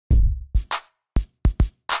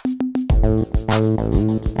Welcome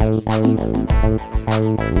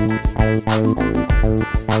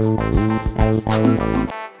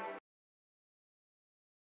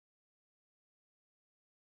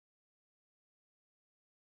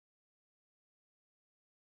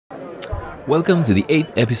to the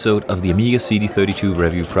 8th episode of the Amiga CD32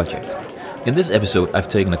 Review Project. In this episode I've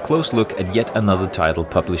taken a close look at yet another title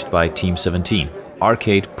published by Team 17,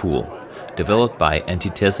 Arcade Pool, developed by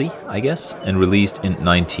Antitesi, I guess, and released in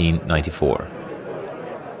 1994.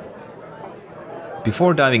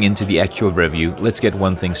 Before diving into the actual review, let's get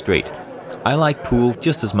one thing straight. I like pool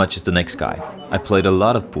just as much as the next guy. I played a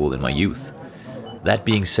lot of pool in my youth. That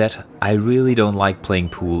being said, I really don't like playing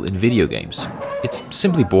pool in video games. It's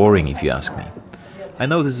simply boring if you ask me. I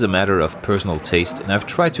know this is a matter of personal taste and I've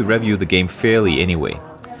tried to review the game fairly anyway.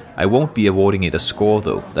 I won't be awarding it a score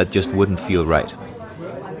though, that just wouldn't feel right.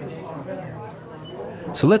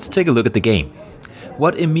 So let's take a look at the game.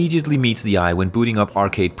 What immediately meets the eye when booting up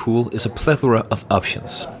Arcade Pool is a plethora of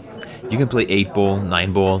options. You can play 8-ball,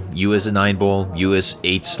 9-ball, US 9-ball, US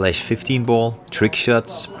 8/15-ball, trick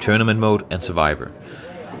shots, tournament mode and survivor.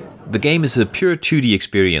 The game is a pure 2D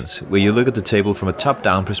experience where you look at the table from a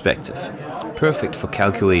top-down perspective. Perfect for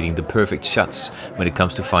calculating the perfect shots when it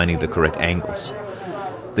comes to finding the correct angles.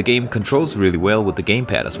 The game controls really well with the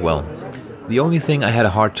gamepad as well. The only thing I had a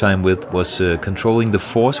hard time with was controlling the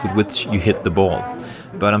force with which you hit the ball,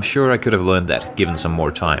 but I'm sure I could have learned that given some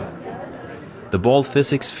more time. The ball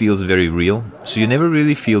physics feels very real, so you never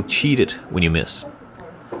really feel cheated when you miss.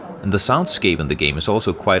 And the soundscape in the game is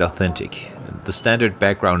also quite authentic. The standard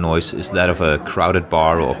background noise is that of a crowded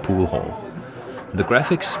bar or pool hall. The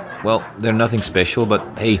graphics, well, they're nothing special,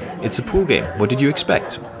 but hey, it's a pool game. What did you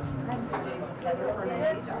expect?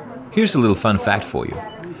 Here's a little fun fact for you.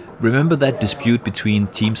 Remember that dispute between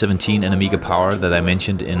Team 17 and Amiga Power that I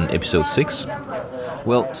mentioned in episode 6?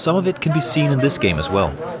 Well, some of it can be seen in this game as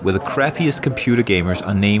well, where the crappiest computer gamers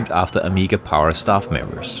are named after Amiga Power staff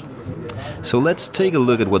members. So let's take a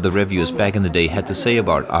look at what the reviewers back in the day had to say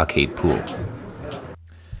about Arcade Pool.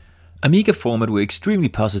 Amiga Format were extremely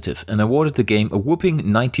positive and awarded the game a whopping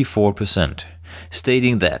 94%,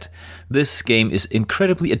 stating that this game is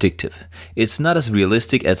incredibly addictive. It's not as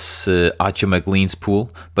realistic as Archer McLean's Pool,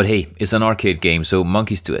 but hey, it's an arcade game, so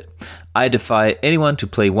monkeys to it. I defy anyone to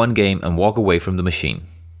play one game and walk away from the machine.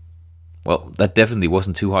 Well, that definitely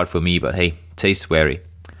wasn't too hard for me, but hey, tastes vary.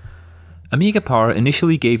 Amiga Power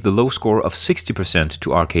initially gave the low score of 60%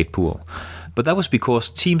 to Arcade Pool, but that was because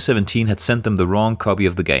Team 17 had sent them the wrong copy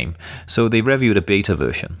of the game, so they reviewed a beta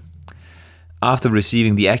version. After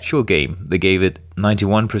receiving the actual game, they gave it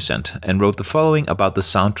 91% and wrote the following about the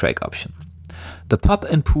soundtrack option. The pub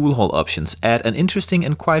and pool hall options add an interesting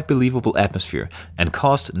and quite believable atmosphere and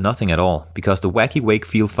cost nothing at all, because the Wacky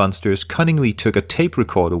Wakefield funsters cunningly took a tape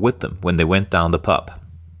recorder with them when they went down the pub.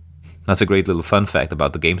 That's a great little fun fact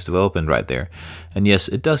about the game's development right there. And yes,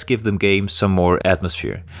 it does give the game some more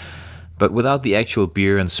atmosphere. But without the actual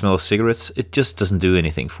beer and smell of cigarettes, it just doesn't do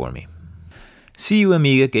anything for me. CU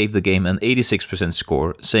Amiga gave the game an 86%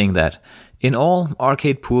 score, saying that, in all,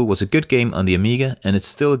 Arcade Pool was a good game on the Amiga and it's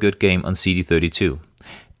still a good game on CD32.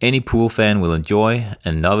 Any pool fan will enjoy,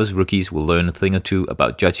 and novice rookies will learn a thing or two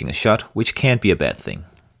about judging a shot, which can't be a bad thing.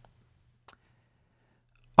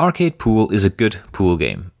 Arcade Pool is a good pool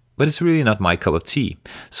game, but it's really not my cup of tea,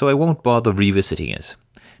 so I won't bother revisiting it.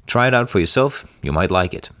 Try it out for yourself, you might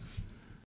like it.